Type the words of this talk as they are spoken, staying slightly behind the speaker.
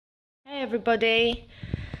everybody,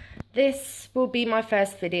 this will be my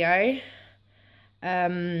first video,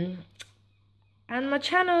 and my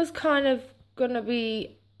channel is kind of gonna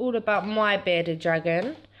be all about my bearded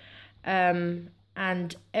dragon,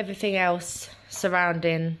 and everything else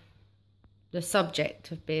surrounding the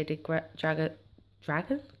subject of bearded dragons.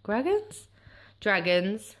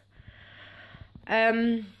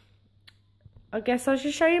 I guess I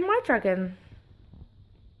should show you my dragon.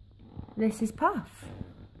 This is Puff.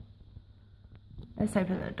 Let's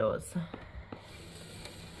open the doors.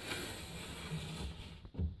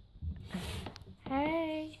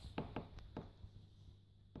 Hey.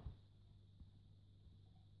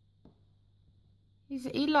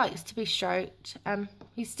 He likes to be stroked.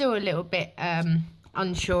 He's still a little bit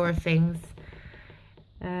unsure of things.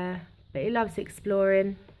 But he loves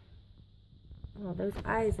exploring. Oh, those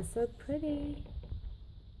eyes are so pretty.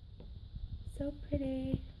 So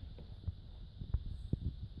pretty.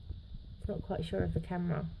 Not quite sure of the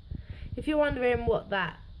camera. If you're wondering what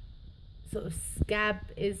that sort of scab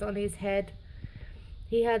is on his head,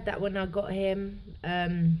 he had that when I got him.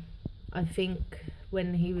 I think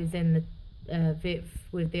when he was in the Viv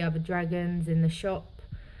with the other dragons in the shop,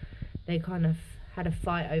 they kind of had a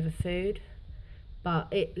fight over food, but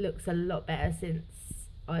it looks a lot better since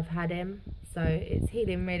I've had him, so it's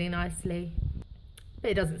healing really nicely,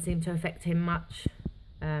 but it doesn't seem to affect him much.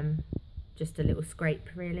 Just a little scrape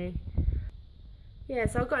really. Yeah,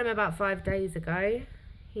 so I got him about 5 days ago.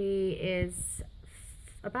 He is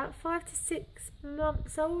about 5 to 6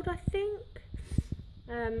 months old, I think.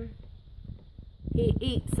 He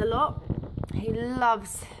eats a lot. He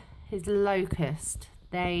loves his locust.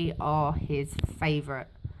 They are his favourite.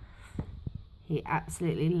 He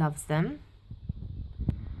absolutely loves them.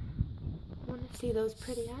 I want to see those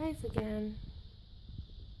pretty eyes again.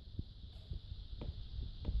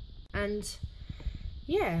 And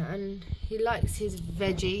yeah, and he likes his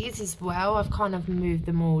veggies as well. I've kind of moved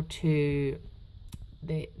them all to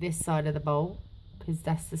this side of the bowl because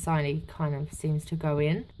that's the side he kind of seems to go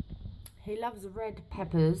in. He loves red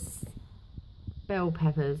peppers, bell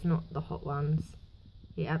peppers, not the hot ones.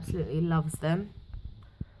 He absolutely loves them.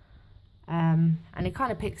 And he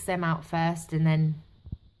kind of picks them out first and then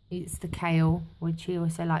eats the kale, which he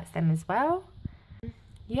also likes them as well.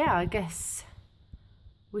 Yeah, I guess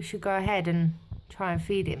we should go ahead and try and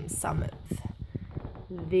feed him some of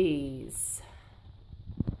these.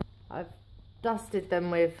 I've dusted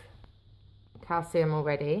them with calcium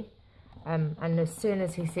already, and as soon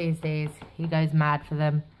as he sees these, he goes mad for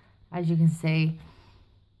them. As you can see,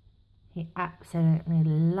 he absolutely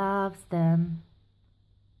loves them.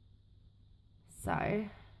 So,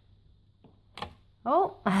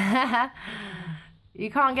 oh, you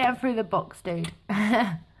can't get him through the box, dude.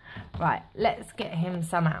 Right, let's get him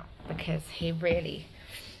some out because he really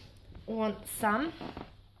wants some.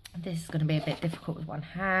 This is going to be a bit difficult with one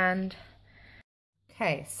hand.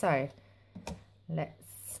 Okay, so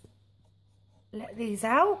let's let these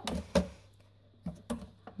out.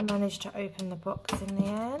 Managed to open the box in the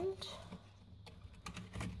end.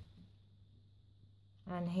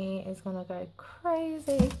 And he is going to go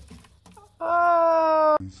crazy.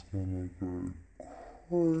 Oh! He's going to go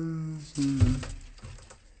crazy.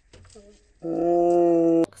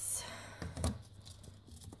 Oh.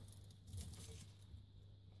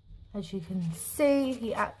 As you can see,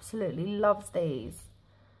 he absolutely loves these.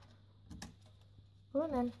 Go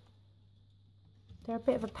on then. They're a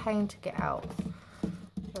bit of a pain to get out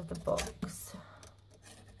of the box.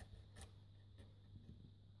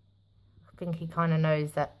 I think he kind of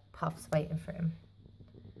knows that Puff's waiting for him.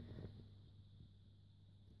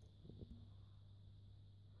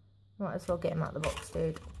 Might as well get him out of the box,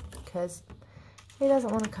 dude, because he doesn't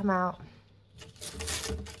want to come out.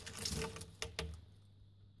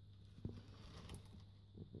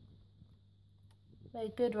 They're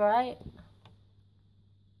good, right?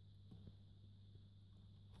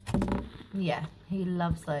 Yeah, he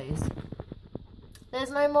loves those. There's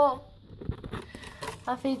no more.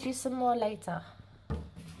 I'll feed you some more later.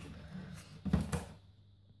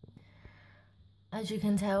 As you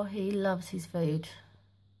can tell, he loves his food.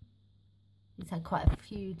 He's had quite a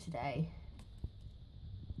few today.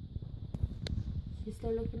 She's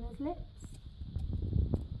still licking his lips.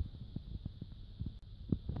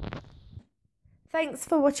 Thanks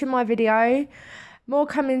for watching my video. More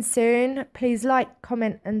coming soon. Please like,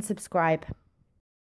 comment and subscribe.